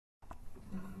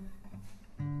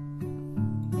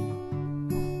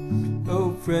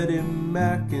Freddie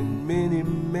Mac and Minnie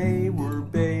Mae were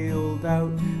bailed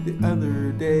out the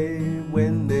other day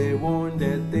when they warned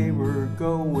that they were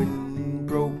going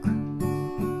broke.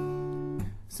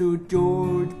 So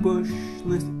George Bush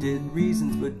listed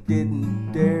reasons but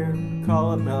didn't dare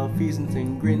call it malfeasance,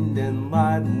 and grinned and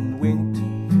lied and winked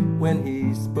when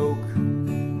he spoke.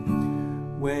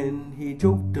 When he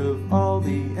joked of all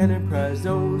the enterprise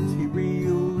zones, he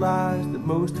realized that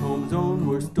most homes owned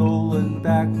were stolen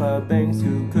back by banks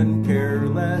who couldn't care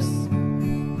less.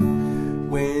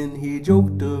 When he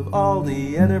joked of all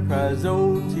the enterprise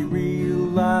zones, he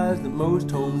realized that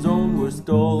most homes owned were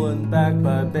stolen back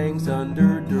by banks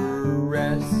under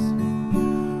duress.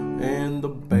 And the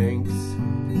banks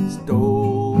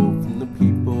stole from the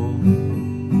people.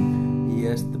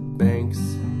 Yes, the banks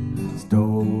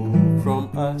stole from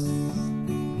us.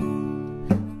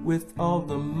 With all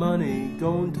the money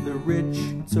going to the rich,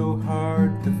 it's so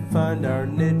hard to find our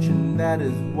niche, and that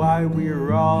is why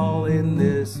we're all in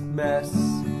this mess.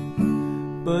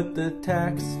 But the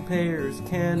taxpayers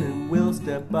can and will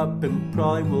step up and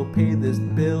probably will pay this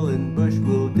bill, and Bush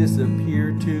will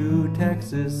disappear to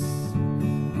Texas.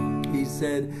 He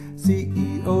said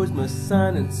CEOs must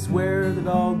sign and swear that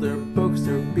all their books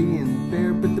are being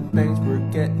fair, but the banks were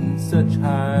getting such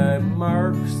high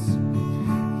marks.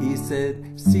 He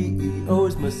said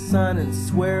CEOs must sign and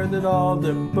swear that all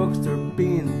their books are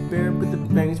being fair, but the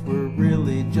banks were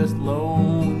really just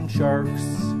loan sharks.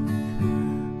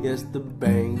 Yes, the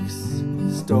banks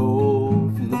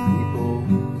stole from the people,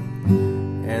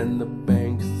 and the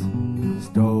banks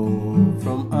stole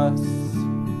from us.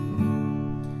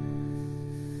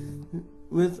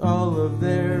 With all of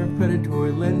their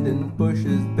predatory lending,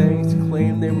 Bush's banks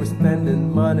claimed they were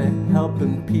spending money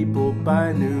helping people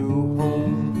buy new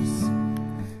homes.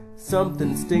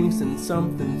 Something stinks and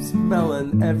something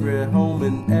smelling. Every home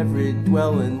and every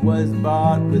dwelling was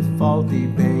bought with faulty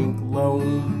bank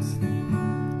loans.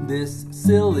 This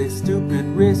silly, stupid,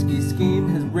 risky scheme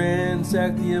has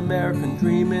ransacked the American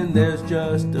dream, and there's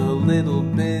just a little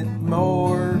bit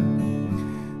more.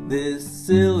 This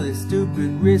silly,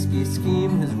 stupid, risky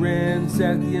scheme has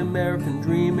ransacked the American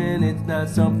dream, and it's not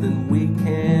something we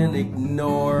can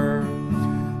ignore.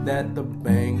 That the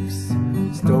banks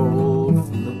stole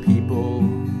from the people.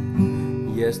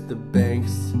 Yes, the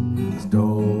banks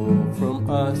stole from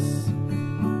us.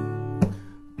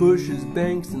 Bush's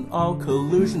banks and all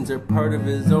collusions are part of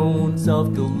his own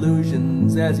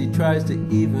self-delusions as he tries to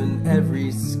even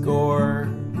every score.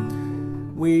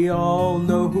 We all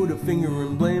know who to finger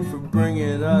and blame for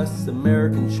bringing us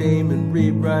American shame and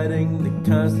rewriting the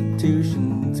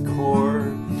Constitution's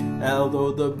core.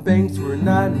 Although the banks were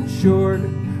not insured,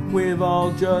 we've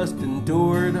all just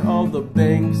endured. All the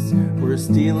banks were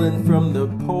stealing from the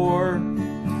poor.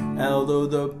 Although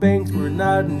the banks were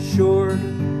not insured,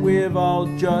 we've all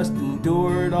just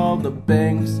endured. All the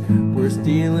banks were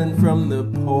stealing from the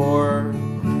poor.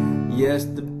 Yes,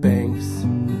 the banks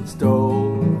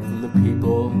stole from the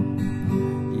people.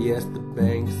 Yes, the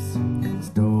banks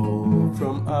stole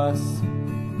from us.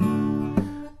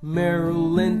 Merrill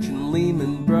Lynch and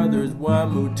Lehman Brothers,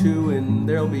 WAMU too, and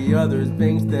there'll be others,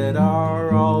 banks that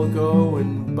are all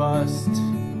going bust.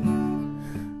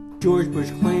 George Bush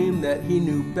claimed that he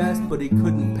knew best, but he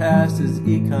couldn't pass his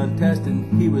econ test,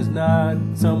 and he was not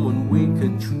someone we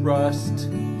could trust.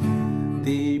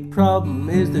 The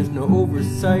problem is there's no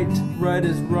oversight. Right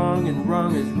is wrong and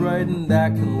wrong is right, and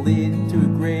that can lead to a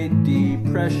great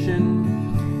depression.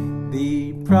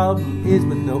 The problem is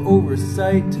with no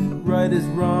oversight, right is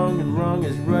wrong and wrong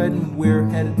is right, and we're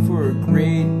headed for a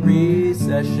great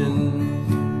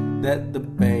recession. That the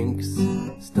banks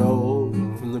stole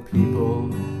from the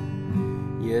people.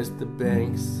 Yes, the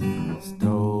banks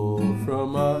stole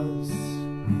from us.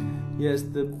 Yes,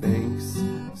 the banks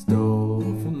stole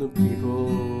from the people,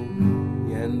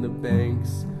 and the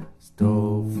banks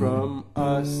stole from